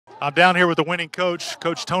I'm down here with the winning coach,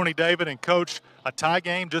 Coach Tony David, and Coach, a tie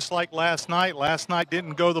game just like last night. Last night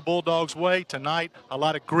didn't go the Bulldogs' way. Tonight, a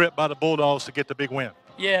lot of grit by the Bulldogs to get the big win.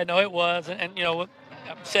 Yeah, no, it was. And you know,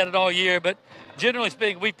 I've said it all year, but generally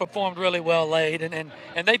speaking, we performed really well late, and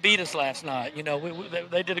they beat us last night. You know,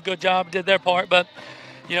 they did a good job, did their part, but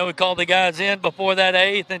you know, we called the guys in before that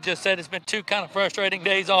eighth and just said it's been two kind of frustrating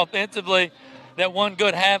days offensively. That one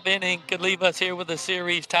good half inning could leave us here with the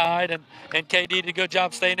series tied, and KD did a good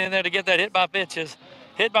job staying in there to get that hit by pitches.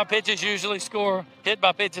 Hit by pitches usually score. Hit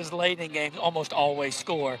by pitches late in games almost always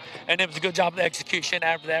score. And it was a good job of execution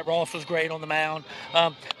after that. Ross was great on the mound.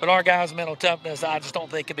 But our guys' mental toughness, I just don't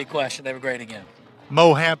think can be questioned. They were great again.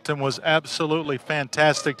 Mo Hampton was absolutely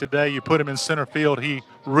fantastic today. You put him in center field. He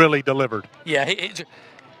really delivered. Yeah,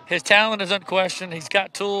 his talent is unquestioned. He's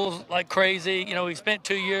got tools like crazy. You know, he spent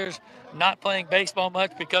 2 years not playing baseball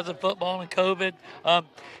much because of football and COVID.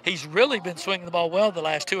 He's really been swinging the ball well the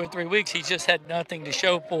last 2 or 3 weeks. He's just had nothing to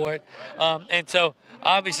show for it. And so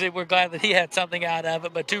obviously we're glad that he had something out of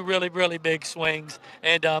it, but two really, really big swings.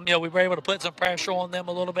 And, you know, we were able to put some pressure on them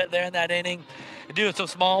a little bit there in that inning, doing some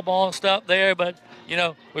small ball stuff there. But, you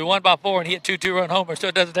know, we won by 4 and he hit 2 2-run homers, so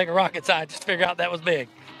it doesn't take a rocket scientist to figure out that was big.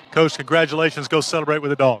 Coach, congratulations. Go celebrate with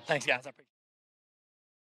the Dogs. Thanks, guys. I appreciate it.